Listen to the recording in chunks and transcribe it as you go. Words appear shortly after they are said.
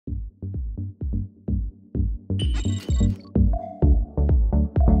Welcome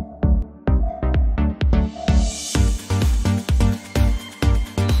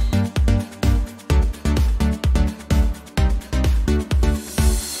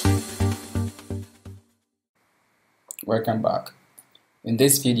back. In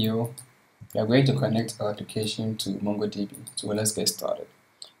this video, we are going to connect our application to mongoDB. So let's get started.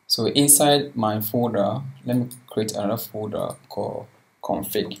 So inside my folder, let me create another folder called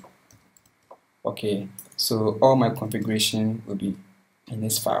config. Okay, so all my configuration will be in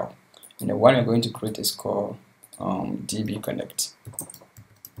this file. And the one I'm going to create is called db connect.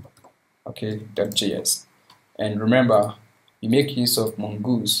 Okay, .js. And remember, you make use of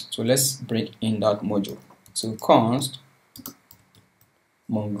mongoose. So let's bring in that module. So const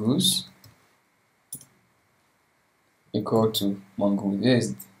mongoose equal to mongoose. This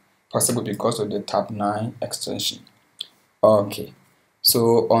is possible because of the tab 9 extension. Okay,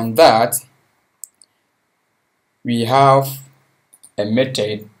 so on that we have a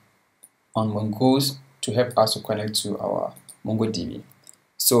method on mongoose to help us to connect to our mongoDB.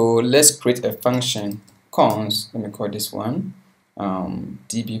 So let's create a function const, let me call this one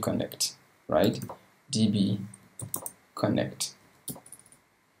db connect, right? db connect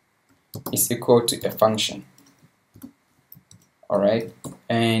is equal to a function. Alright,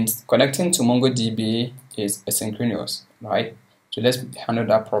 and connecting to mongoDB is asynchronous, right? So let's handle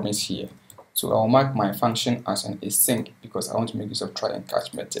that promise here. So I'll mark my function as an async because I want to make use of try and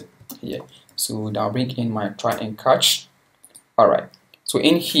catch method here. So I'll bring in my try and catch. Alright, so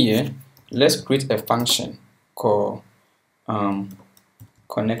in here let's create a function called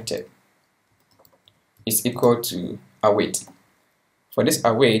connected is equal to await. For this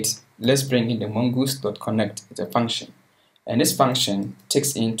await, let's bring in the mongoose.connect. It's a function, and this function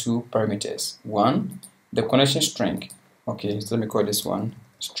takes in two parameters. One, the connection string. Okay, so let me call this one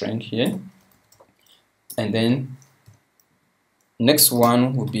string here, and then next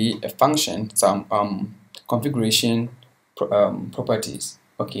one will be a function, some configuration properties.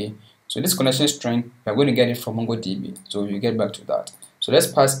 Okay, so this connection string, we're going to get it from mongoDB, so we'll get back to that. So let's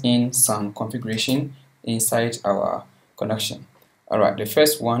pass in some configuration inside our connection. Alright, the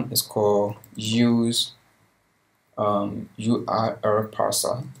first one is called use URL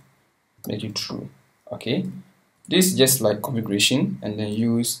parser, make it true. Okay, this is just like configuration, and then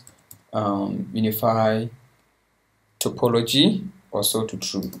use unify topology also to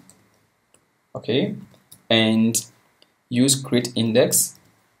true. Okay, and use create index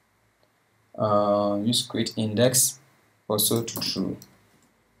also to true.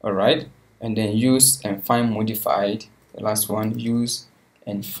 Alright, and then use and find modified, the last one, use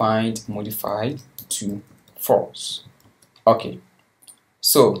and find modified to false. Okay,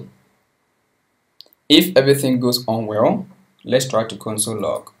 so if everything goes on well, let's try to console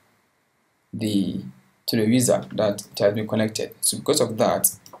log to the user that it has been connected. So because of that,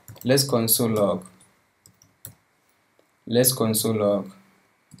 let's console log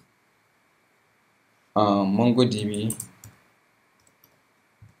mongoDB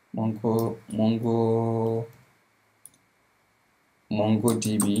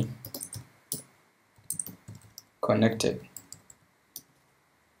mongoDB connected.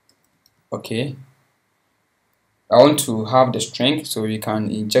 Okay, I want to have the string, so we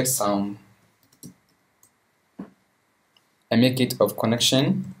can inject some and make it of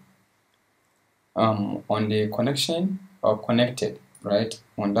connection on the connection or connected, right?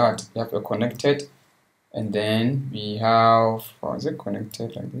 On that we have a connected, and then we have, or is it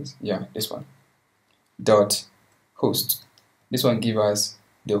connected like this? Yeah, this one dot host. This one gives us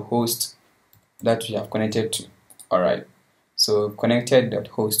the host that we have connected to. Alright, so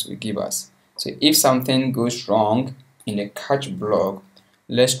connected.host will give us. So if something goes wrong in the catch block,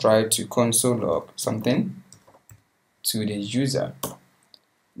 let's try to console log something to the user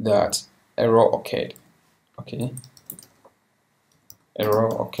that error occurred. Okay, error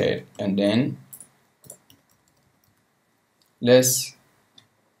occurred, and then let's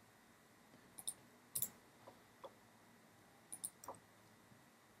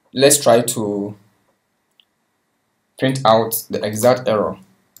try to print out the exact error.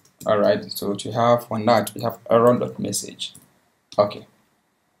 Alright, so to have on that we have error.message. Okay,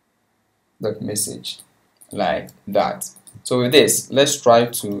 dot message like that. So with this, let's try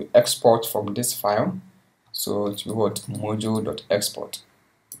to export from this file. So it will be what? module.export.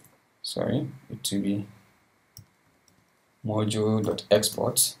 Sorry, it will be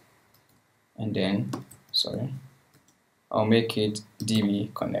module.export, and then sorry, I'll make it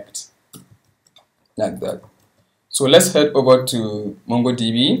db connect like that. So let's head over to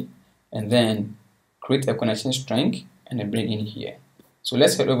mongoDB and then create a connection string and then bring in here. So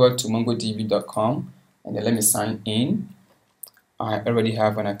let's head over to mongodb.com and then let me sign in. I already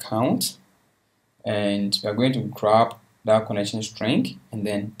have an account, and we are going to grab that connection string and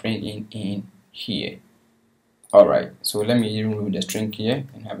then bring it in here. Alright, so let me remove the string here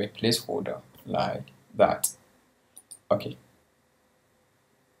and have a placeholder like that. Okay,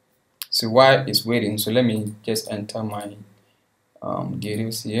 so while it's waiting, so let me just enter my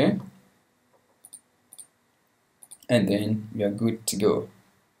details here, and then we are good to go.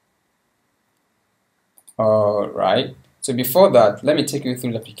 Alright, so before that, let me take you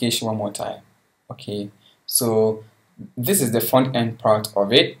through the application one more time. Okay, so this is the front end part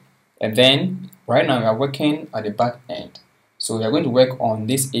of it, and then right now we are working at the back end. So we are going to work on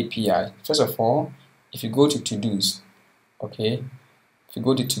this API. First of all, if you go to to-dos, okay, if you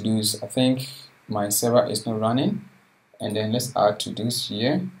go to to-dos, I think my server is not running, and then let's add to-dos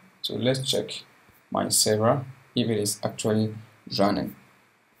here. So let's check my server if it is actually running.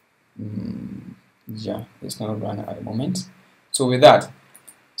 Yeah, it's not running at the moment. So with that,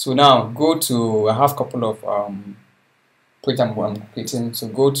 so now go to, I have a couple of projects I'm creating. So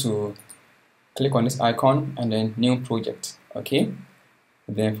go to, click on this icon and then new project. Okay,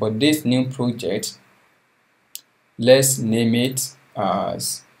 and then for this new project, let's name it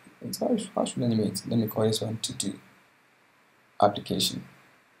as, how should I name it? Let me call this one to-do application.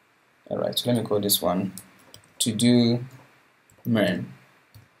 Alright, so let me call this one Todo MERN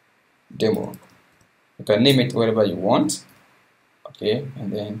demo. You can name it whatever you want. Okay,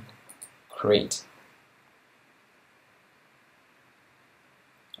 and then create.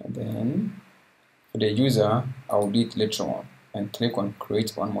 And then for the user, I'll do it later on, and click on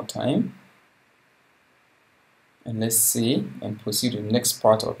create one more time. And let's see and proceed to the next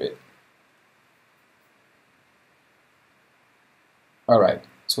part of it. Alright,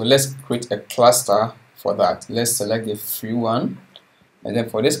 so let's create a cluster for that. Let's select the free one, and then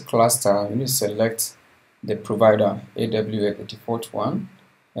for this cluster, we need to select the provider, AWS, the default one,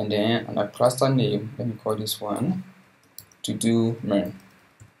 and then on a cluster name, let me call this one Todo MERN,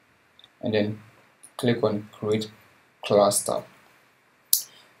 and then click on create cluster.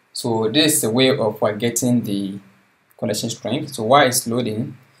 So this is a way of getting the connection string. So while it's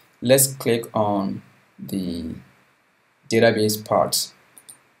loading, let's click on the database part,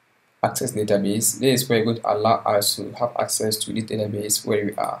 access database. This is where you're going to allow us to have access to the database where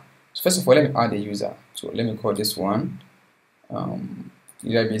we are. So first of all, let me add a user. So let me call this one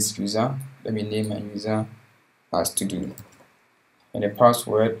database user. Let me name my user as to-do, and the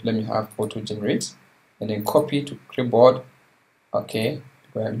password, let me have auto generate, and then copy to clipboard. Okay,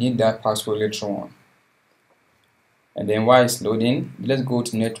 but I need that password later on. And then while it's loading, let's go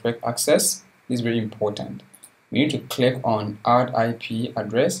to network access. This is very important. We need to click on add IP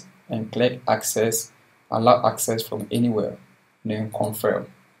address and click access, allow access from anywhere, then confirm.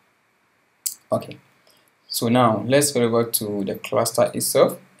 Okay, so now let's go over to the cluster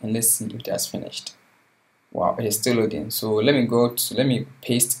itself and let's see if that's finished. Wow, it is still loading. So let me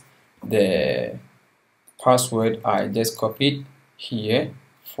paste the password I just copied here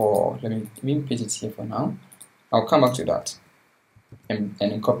for, let me paste it here for now. I'll come back to that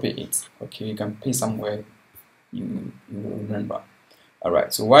and copy it. Okay, you can paste somewhere you will remember.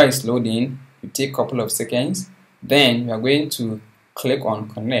 Alright, so while it's loading, you take a couple of seconds, then we are going to click on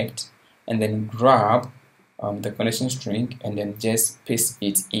connect and then grab the connection string and then just paste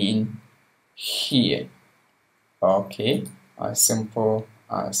it in here. Okay, as simple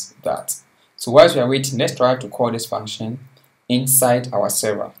as that. So whilst we are waiting, let's try to call this function inside our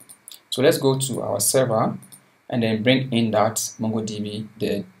server. So let's go to our server and then bring in that mongoDB,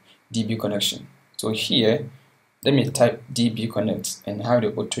 the DB connection. So here, let me type DB connect and have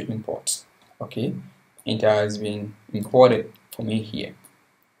the auto import. Okay, it has been imported for me here.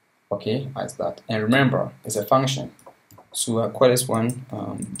 Okay, as that. And remember, it's a function. So I call this one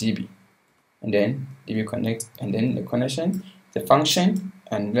DB, and then DB connect, and then the connection, the function,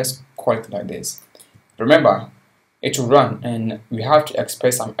 and let's call it like this. Remember, it will run, and we have to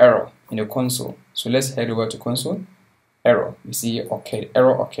express some error in the console. So let's head over to console. Error. You see, occurred,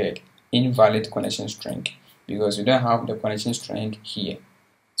 error occurred, invalid connection string, because we don't have the connection string here.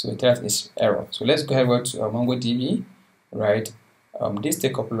 So it tells us error. So let's go over to our mongoDB, right? This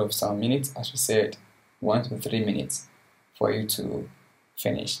takes a couple of some minutes, as we said, 1 to 3 minutes for you to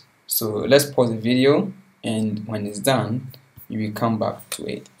finish. So let's pause the video, and when it's done, you will come back to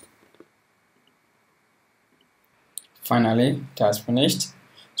it. Finally, it has finished.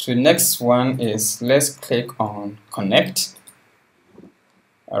 So the next one is, let's click on connect.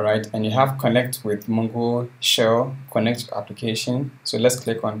 Alright, and you have connect with Mongo shell, connect to application. So let's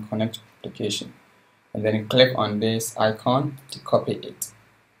click on connect to application, and then click on this icon to copy it.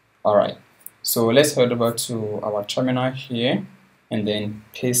 Alright, So let's head over to our terminal here and then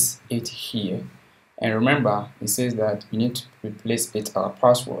paste it here. And remember, it says that we need to replace it our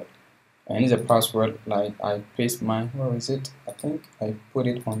password. And it's a password like I paste mine. Where is it? I think I put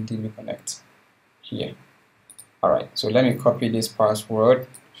it on DB Connect here. Alright, so let me copy this password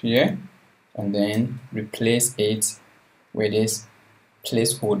here and then replace it with this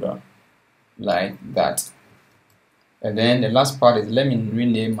placeholder like that. And then the last part is let me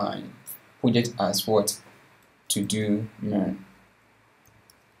rename my project as what? Todo MERN.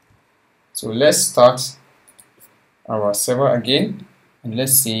 So let's start our server again and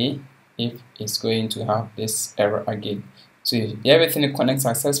let's see if it's going to have this error again. So if everything connects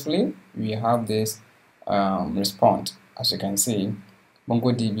successfully, we have this response. As you can see,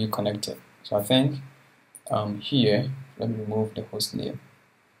 mongoDB connected. So I think here, let me remove the host name.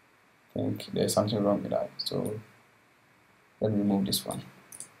 I think there's something wrong with that. So let me remove this one.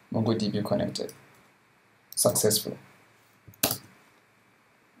 mongoDB connected successful.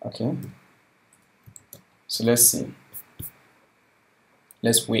 Okay. So let's see.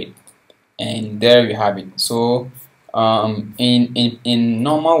 Let's wait. And there we have it. So in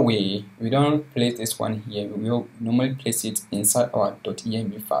normal way, we don't place this one here. We will normally place it inside our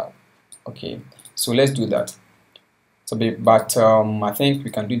 .env file. Okay, so let's do that. So but I think we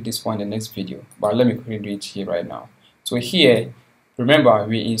can do this one in the next video, but let me quickly do it here right now. So here, remember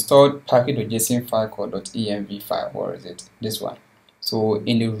we installed package.json file called .env file. Where is it? This one. So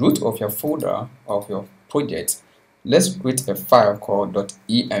in the root of your folder of your project, let's create a file called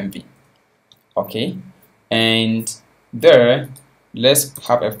 .env. Okay, and there let's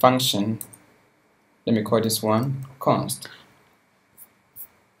have a function. Let me call this one const.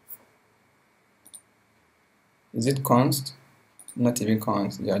 Is it const? Not even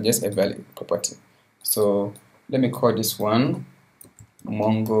const. Yeah, just a value property. So let me call this one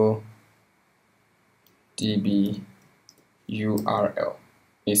mongoDB URL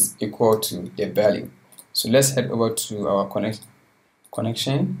is equal to the value. So let's head over to our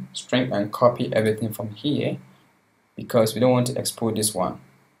connection string and copy everything from here, because we don't want to export this one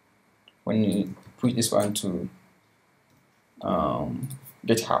when you push this one to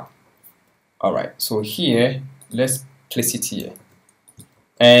GitHub. Alright, so here let's place it here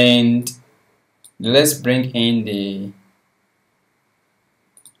and let's bring in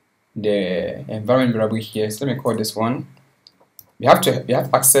the environment variable here. So let me call this one. We have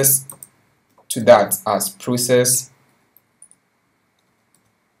access to that as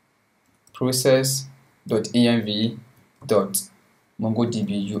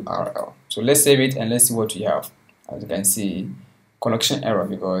process.env.mongoDB URL. So let's save it and let's see what we have. As you can see, connection error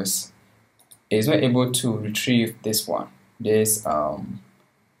because it's not able to retrieve this one, this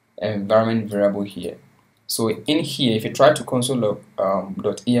environment variable here. So in here, if you try to console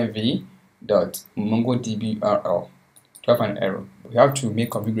 .env.mongoDB URL, to have an error, we have to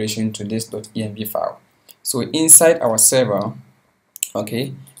make configuration to this .env file. So inside our server,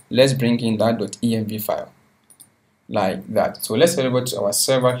 okay, let's bring in that .env file like that. So let's head over to our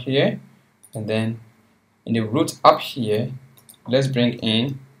server here, and then in the root up here, let's bring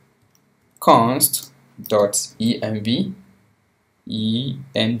in const.env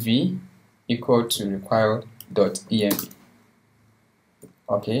equal to require.env.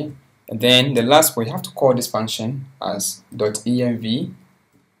 Okay, and then the last we have to call this function as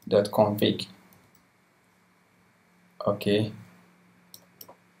 .env.config. Okay,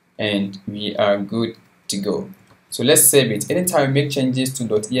 and we are good to go. So let's save it. Anytime you make changes to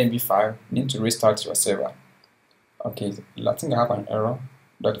 .env file, you need to restart your server. Okay, I think I have an error.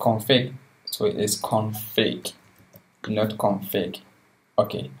 .config, so it is config, not config.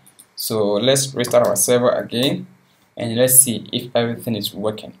 Okay, so let's restart our server again and let's see if everything is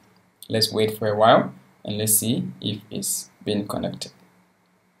working. Let's wait for a while and let's see if it's been connected.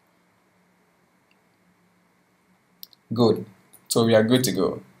 Good. So we are good to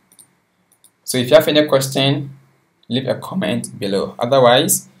go. So if you have any question, leave a comment below.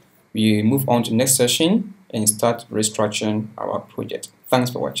 Otherwise, we move on to next session and start restructuring our project.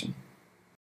 Thanks for watching.